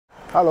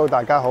Hello，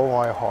 大家好，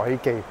我係海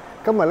記。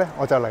今日咧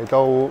我就嚟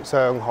到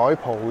上海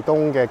浦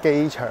東嘅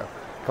機場，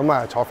咁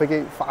啊坐飛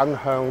機返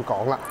香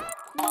港啦。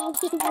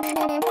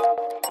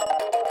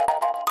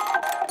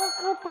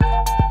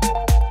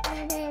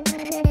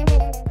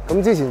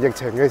咁之前疫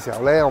情嘅時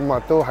候咧，咁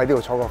啊都喺呢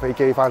度坐過飛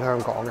機返香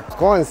港嘅。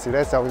嗰陣時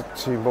咧就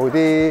全部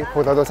啲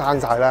鋪頭都閂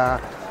晒啦，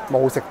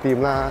冇食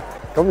店啦。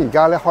咁而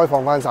家咧開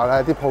放翻晒啦，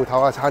啲鋪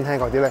頭啊、餐廳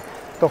嗰啲咧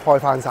都開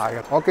翻晒嘅。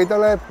我記得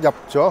咧入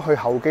咗去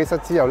候機室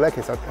之後咧，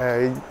其實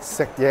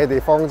食嘢嘅地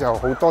方就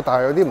好多，但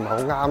係有啲唔係好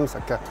啱食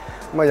嘅。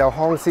咁啊有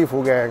康師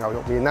傅嘅牛肉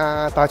麵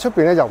啦，但係出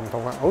邊咧又唔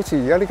同啦。好似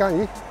而家呢間，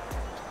咦？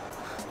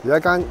而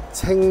家間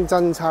清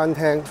真餐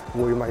廳，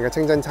回民嘅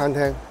清真餐廳，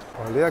呢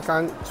一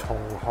間松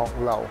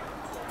鶴樓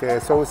嘅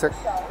蘇式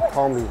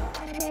湯麵。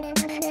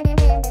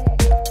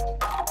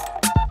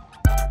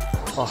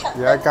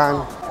有一間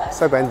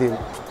西餅店。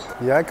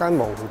而有一間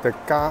無敵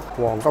家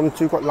黃金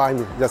豬骨拉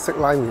麵，日式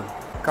拉麵，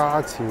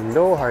價錢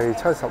都係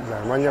70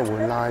零蚊一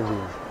碗拉麵。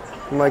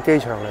咁喺機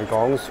場嚟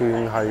講，算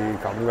係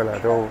咁嘅啦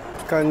都。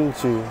跟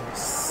住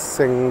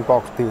聖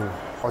博店，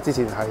我之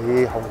前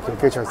喺虹橋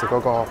機場食嗰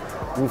個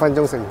5分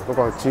鐘食完嗰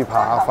個豬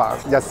扒飯，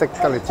日式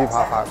吉列豬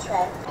扒飯。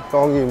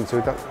當然唔少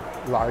得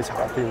奶茶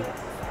店。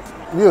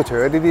呢度除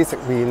咗呢啲食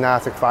麵啊、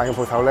食飯嘅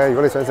鋪頭咧，如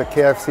果你想食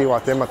KFC 或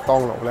者麥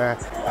當勞咧，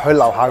去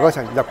樓下嗰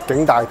層入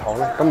境大堂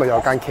咧，咁咪有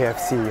間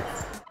KFC 嘅。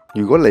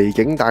如果離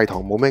境大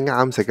堂冇咩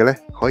啱食嘅呢，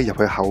可以入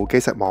去候機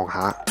室望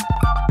下。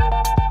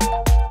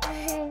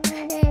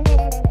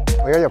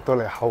我而家入到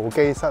嚟候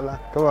機室啦，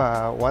咁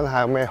啊揾下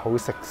有咩好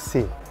食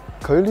先。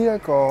佢呢一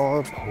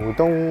個浦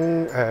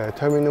東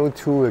Terminal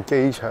 2嘅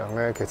機場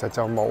呢，其實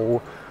就冇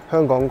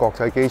香港國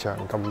際機場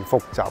咁複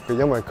雜嘅，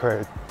因為佢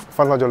係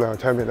分開咗兩個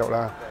terminal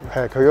啦。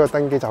佢嗰個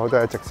登機就好多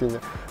係直線嘅，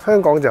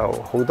香港就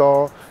好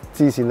多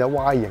支線啦、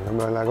Y 型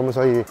咁樣啦，咁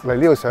所以嚟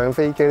呢度上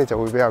飛機咧就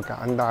會比較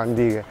簡單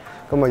啲嘅。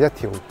咁啊一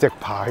條直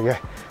排嘅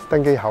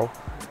登機口，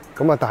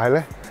咁啊但係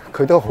咧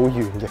佢都好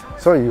遠嘅，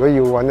所以如果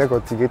要揾一個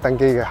自己登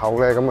機嘅口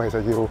咧，咁其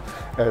實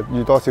要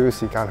預多少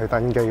時間去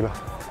登機咯。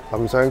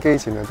臨上機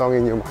前啊，當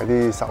然要買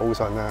啲手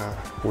信啊、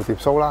蝴蝶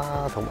酥啦，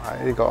同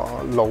埋呢個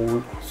露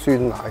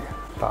酸奶、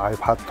大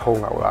拍兔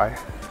牛奶、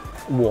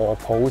和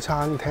普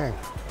餐廳、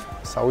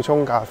手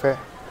沖咖啡，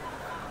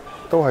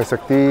都係食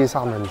啲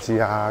三文治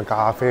啊、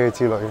咖啡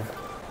之類嘅。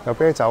有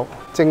啤酒、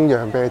精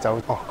釀啤酒，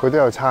佢都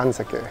有餐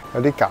食嘅，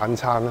有啲簡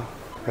餐啦。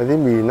有啲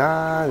麵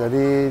啦，有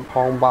啲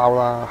湯包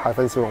啦、蟹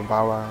粉小籠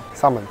包啦、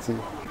三文治。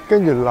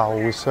跟住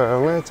樓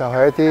上咧就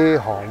係一啲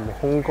航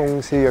空公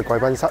司嘅貴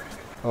賓室。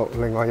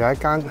另外有一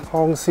間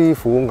康師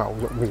傅牛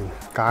肉麵，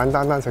簡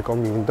單食個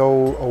麵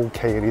都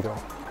OK 嘅呢度。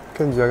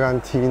跟住有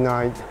間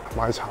T9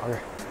 買茶嘅，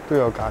都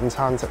有簡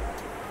餐食。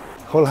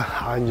好啦，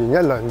行完一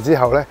輪之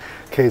後咧，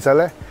其實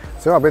咧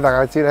想話俾大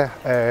家知咧，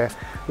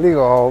呢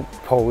個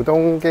浦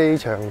東機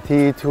場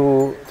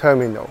T2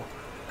 Terminal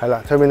係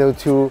啦 ，Terminal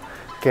 2。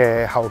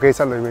嘅候機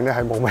室裏面咧係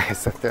冇咩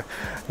食嘅，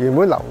原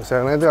本樓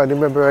上咧都有啲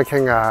咩 Burger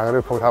King 啊嗰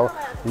啲鋪頭，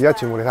而家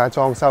全部你睇下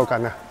裝修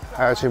緊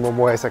啊，全部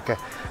冇嘢食嘅。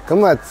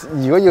咁啊，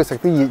如果要食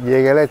啲熱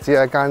嘢嘅咧，只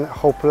有一間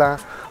Hope 啦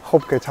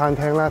 ，Hope 嘅餐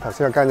廳啦。頭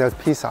先有間有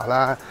pizza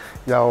啦，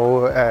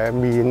有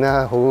麵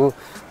啦，好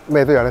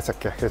咩都有得食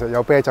嘅。其實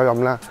有啤酒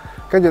飲啦，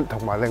跟住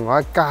同埋另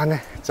外一間咧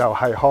就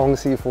係康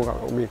師傅牛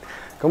肉麵。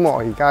咁我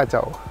而家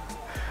就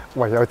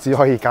唯有只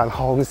可以揀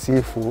康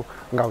師傅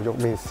牛肉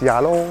麵試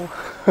下咯。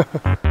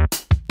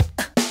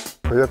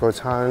佢一個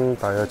餐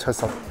大約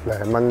70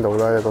零蚊到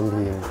啦，一個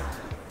麵，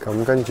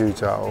咁跟住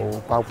就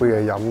包杯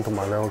嘢飲同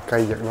埋2個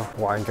雞翼咯。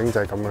環境就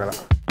係咁噶啦。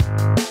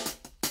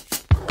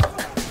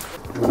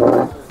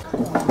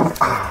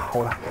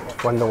好啦，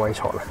揾到位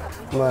坐啦。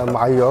咁啊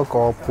買咗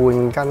個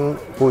半斤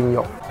半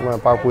肉，咁啊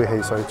包杯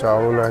汽水，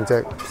仲有2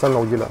隻新奧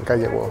爾良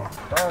雞翼喎。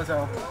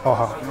哦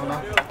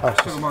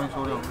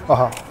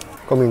好。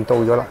個麵到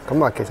咗啦，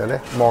咁啊其實咧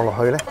望落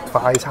去咧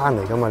快餐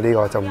嚟噶嘛，呢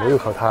個就唔好要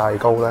求太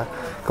高啦。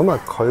咁啊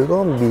佢嗰個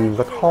麵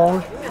個湯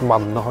咧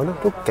聞落去咧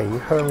都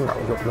幾香牛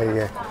肉味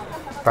嘅，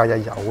但係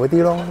油嗰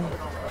啲咯，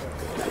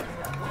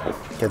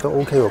其實都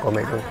OK 喎個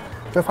味都。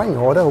但反而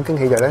我覺得好驚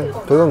喜就係咧，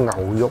佢個牛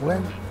肉咧，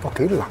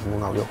幾腍喎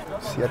牛肉，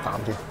試一啖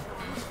先。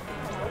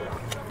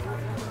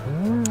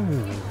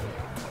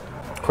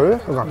佢咧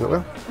個牛肉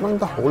咧炆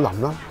得好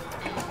腍啦，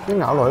一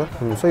咬落咧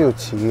唔需要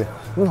似嘅，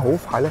咁好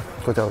快咧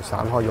佢就散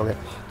開咗嘅。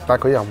但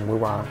係佢又唔會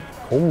話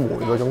好霉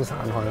嗰種散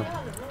開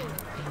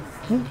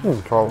咯，唔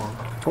錯喎。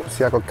試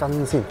下個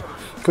筋先，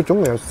佢總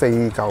共有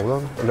4嚿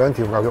咯，2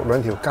條牛肉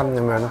2條筋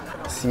咁樣咯。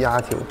試下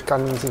條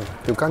筋先，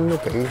條筋都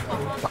幾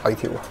大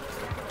條啊。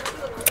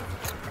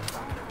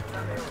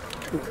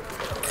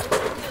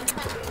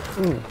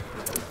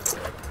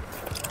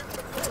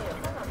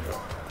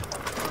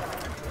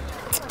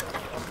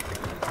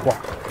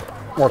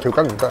哇條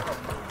筋唔得，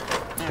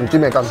唔知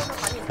咩筋，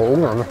好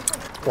硬啊！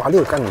哇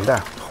呢條筋唔得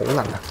啊，好硬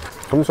啊！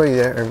咁所以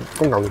咧，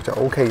公牛肉就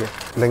O K 嘅。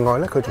另外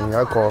咧，佢仲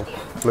有一個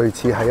類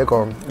似係一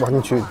個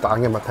溫住蛋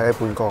嘅物體喺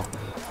半個，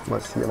咁啊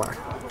試埋。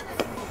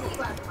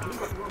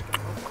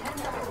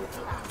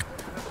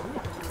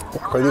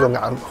哇！佢呢個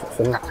硬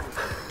好硬，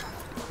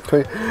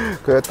佢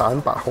嘅蛋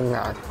白好硬，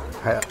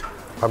係啊，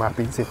擺埋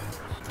一邊先。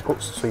好，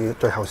所以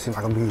最後試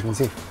埋個麵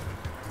先。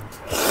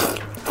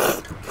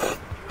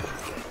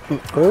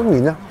佢啲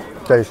麵咧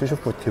就係少少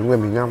闊條嘅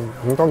麵啦。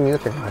咁當然一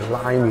定唔係拉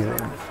麵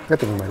嚟，一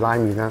定唔係拉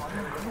麵啦。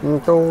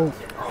都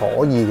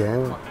可以嘅，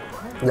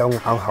有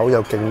咬口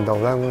有勁度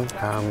啦。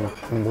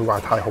唔會話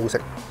太好食，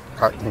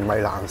唔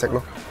係難食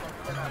咯。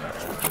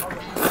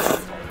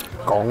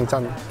講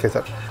真，其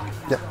實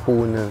一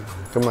般啊。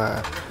咁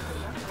啊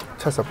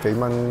，70幾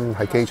蚊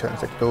喺機場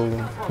食都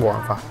冇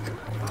辦法。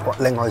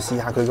另外試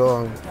下佢嗰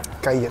個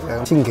雞翼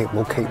咧，千祈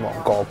唔好期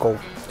望過高。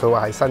佢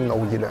話係新奧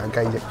爾良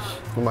嘅雞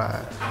翼，咁啊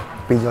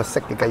變咗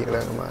色嘅雞翼咧，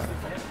咁啊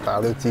大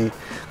家都知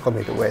個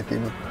味道會係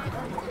點。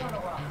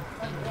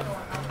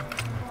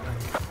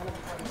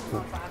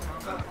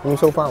咁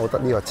so far我覺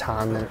得呢個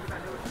餐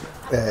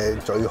咧，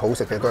最好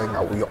食嘅都係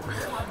牛肉，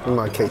咁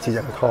啊其次就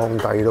係湯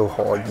底都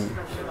可以，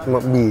咁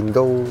啊麵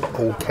都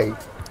OK，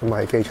咁啊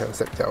喺機場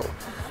食就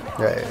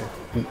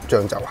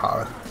將就下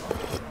啦。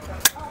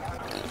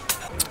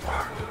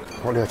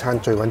我呢個餐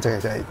最穩陣嘅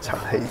就係七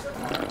喜，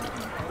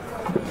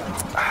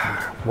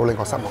冇令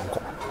我失望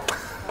過。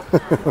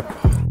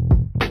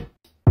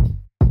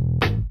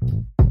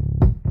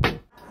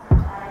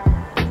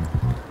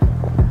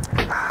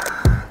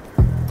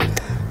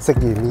食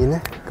完麵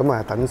咧，咁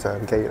啊等上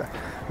機啦。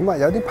咁啊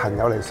有啲朋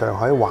友嚟上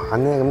海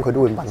玩咧，咁佢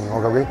都會問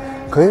我究竟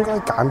佢應該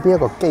揀邊一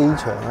個機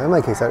場啊？因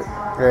為其實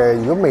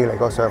如果未嚟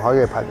過上海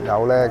嘅朋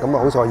友咧，咁啊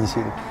好似我以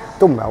前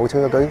都唔係好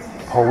清楚究竟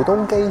浦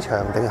東機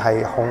場定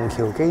係虹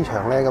橋機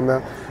場咧，咁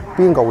樣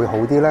邊個會好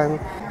啲咧？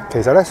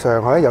其實咧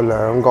上海有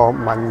兩個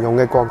民用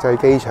嘅國際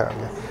機場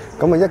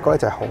嘅，咁啊一個咧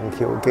就係虹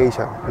橋機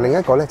場，另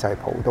一個咧就係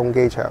浦東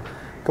機場。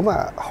咁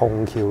啊，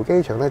虹橋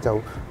機場咧就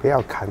比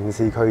較近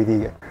市區啲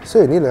嘅。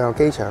雖然呢兩個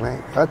機場咧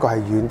有一個係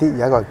遠啲，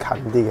有一個係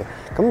近啲嘅。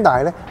咁但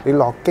係咧，你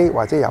落機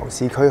或者由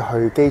市區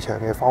去機場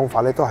嘅方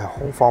法咧都係好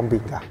方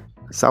便㗎。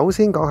首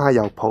先講下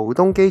由浦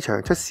東機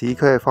場出市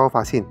區嘅方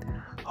法先。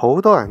好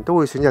多人都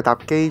會選擇搭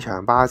機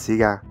場巴士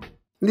㗎。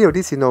呢度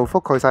啲線路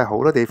覆蓋晒好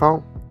多地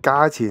方，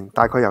價錢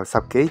大概由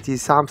10幾至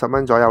30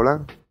蚊左右啦。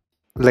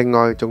另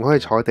外仲可以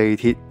坐地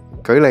鐵，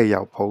舉例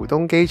由浦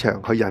東機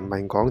場去人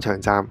民廣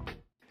場站。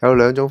有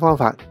兩種方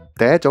法，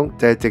第一種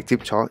就係直接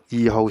坐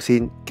2號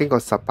線，經過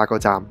18個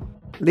站。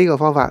呢個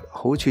方法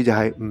好處就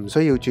係唔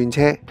需要轉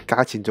車，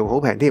價錢仲好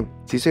平添，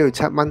只需要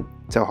7蚊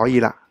就可以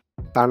啦。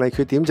但係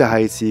缺點就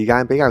係時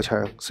間比較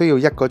長，需要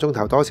1個鐘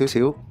頭多少少。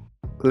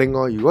另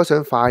外，如果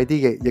想快啲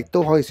嘅，亦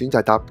都可以選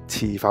擇搭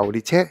磁浮列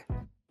車，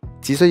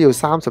只需要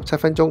37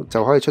分鐘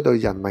就可以出到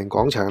人民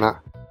廣場啦。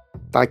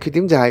但係缺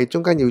點就係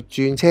中間要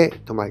轉車，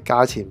同埋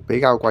價錢比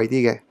較貴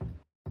啲嘅。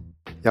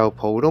由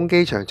浦東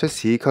機場出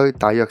市區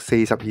大約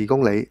42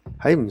公里，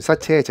喺唔塞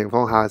車嘅情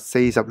況下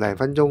40零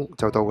分鐘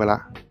就到㗎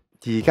啦。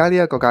而家呢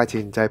一個價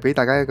錢就係俾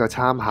大家一個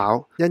參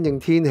考，因應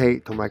天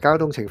氣同埋交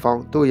通情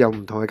況都會有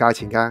唔同嘅價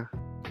錢㗎。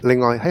另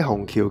外喺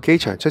虹橋機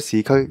場出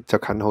市區就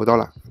近好多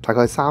啦，大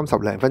概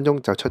30零分鐘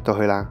就出到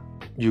去啦。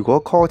如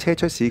果 call 車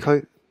出市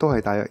區都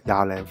係大約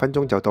20零分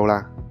鐘就到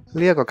啦。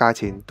呢一個價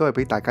錢都係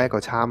俾大家一個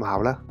參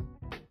考啦。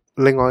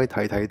另外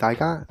提提大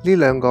家，呢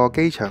兩個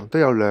機場都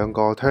有2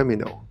個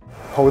terminal。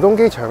浦東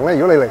機場咧，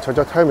如果你嚟坐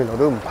咗 terminal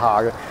都唔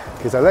怕嘅。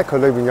其實咧，佢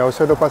裏邊有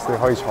shuttle bus 你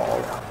可以坐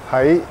嘅。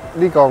喺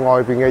呢個外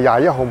邊嘅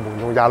21號門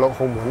同26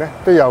號門咧，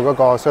都有嗰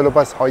個 shuttle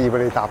bus 可以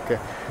俾你搭嘅。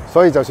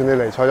所以就算你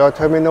嚟坐咗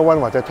Terminal 1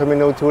或者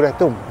Terminal 2咧，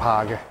都唔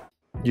怕嘅。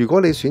如果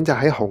你選擇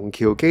喺虹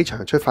橋機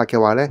場出發嘅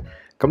話咧，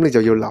咁你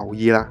就要留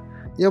意啦，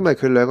因為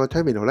佢2個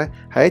terminal 咧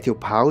係一條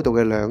跑道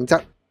嘅兩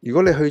側。如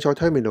果你去錯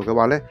terminal 嘅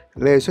話咧，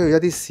你係需要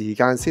一啲時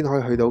間先可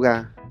以去到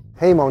㗎。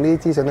希望呢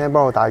啲資訊咧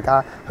幫到大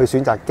家去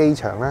選擇機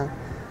場啦。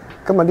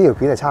今日呢條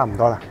片就差唔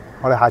多啦，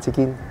我哋下次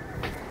見。